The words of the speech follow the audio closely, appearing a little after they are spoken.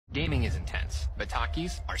Gaming is intense, but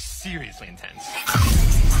talkies are seriously intense.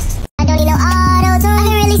 I don't need no auto-tune. I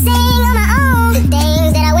can really sing on my own.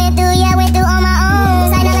 Things that I went through, yeah, went through on my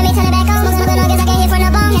own. Side now, let me turn it back on. Smoking on guess I can't hear from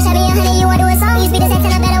the bone. Cash me a honey, you want to do a song. You speak the sex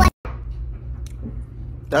and I better watch.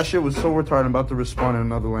 That shit was so retarded. I'm about to respond in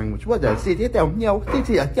another language. What the?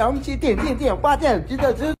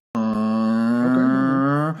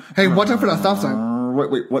 Hey, watch out for that stop sign.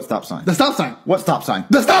 Wait, what stop sign? The stop sign. What stop sign?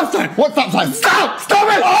 The stop sign. What stop sign? Stop! Stop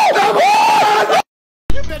it! Oh,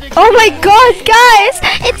 oh my god, guys!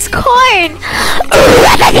 It's corn!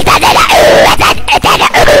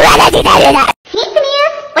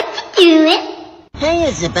 What you doing? Hey,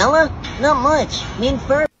 Isabella. Not much. Me and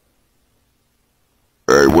Fur.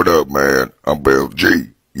 Hey, what up, man? I'm Bell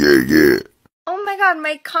G. Yeah. Oh my god,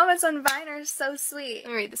 my comments on Vine are so sweet.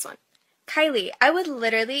 Let me read this one. Kylie, I would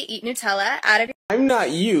literally eat Nutella out of your— I'm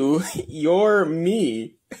not you, you're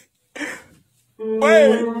me.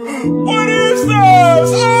 Wait, what is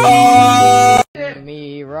this? Oh!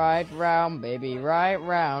 Me right round, baby, right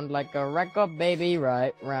round, like a record, baby,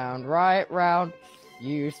 right round, right round.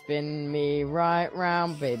 You spin me right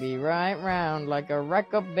round, baby, right round, like a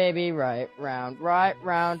record, baby, right round, right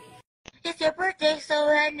round. It's your birthday, so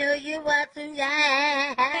I know you want to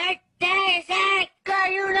die. Birthday, say, girl,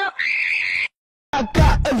 you know. I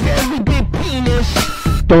got a very big penis.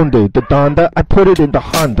 Donde, the Donda, I put it in the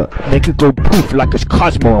Honda. Make it go poof like it's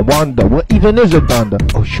Cosmo and Wanda. What even is a Donda?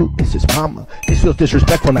 Oh shoot, it's his mama. This feels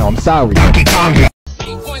disrespectful now, I'm sorry. Donkey Kong.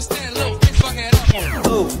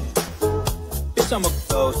 Oh, bitch, I'm a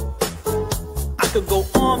ghost. I could go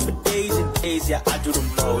on for days and days, yeah, I do the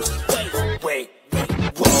most. Wait,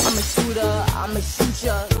 whoa. I'm a shooter, I'm a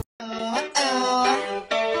shooter.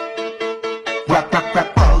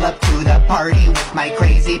 Roll up to the party with my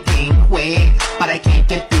crazy pink wig, but I can't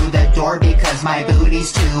get through the door because my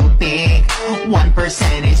booty's too big.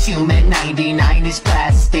 1% is human, 99 is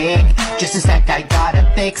plastic. Just a sec, I gotta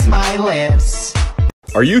fix my lips.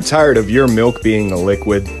 Are you tired of your milk being a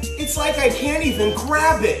liquid? It's like I can't even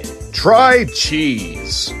grab it. Try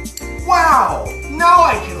cheese. Wow, now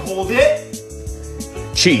I can hold it.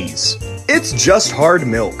 Cheese. It's just hard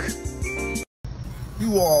milk.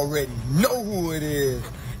 You already know who it is.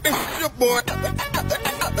 It's your boy.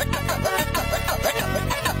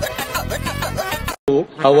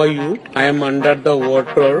 How are you? I am under the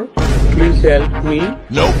water. Please help me.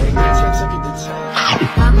 Nope.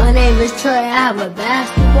 My name is Troy, I have a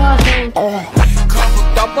basketball game.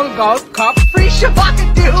 Double gold cup, free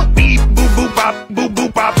shabaka Beep, boop, boop, bop, boop,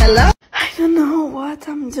 boop, bop. Hello? I don't know what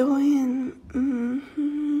I'm doing.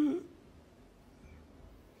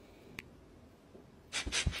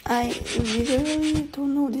 I literally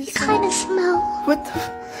don't know this. Kind of smell. What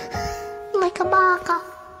the? Like a baka.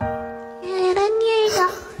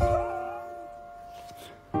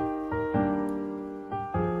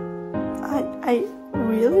 I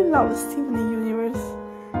really love Steven Universe,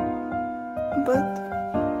 but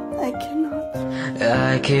I cannot.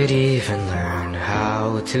 I could even learn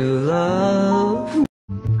how to love.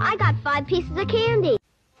 I got 5 pieces of candy.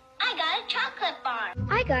 I got a chocolate bar.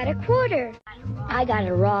 I got a quarter. I got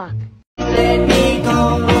a rock. Let me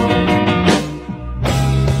go.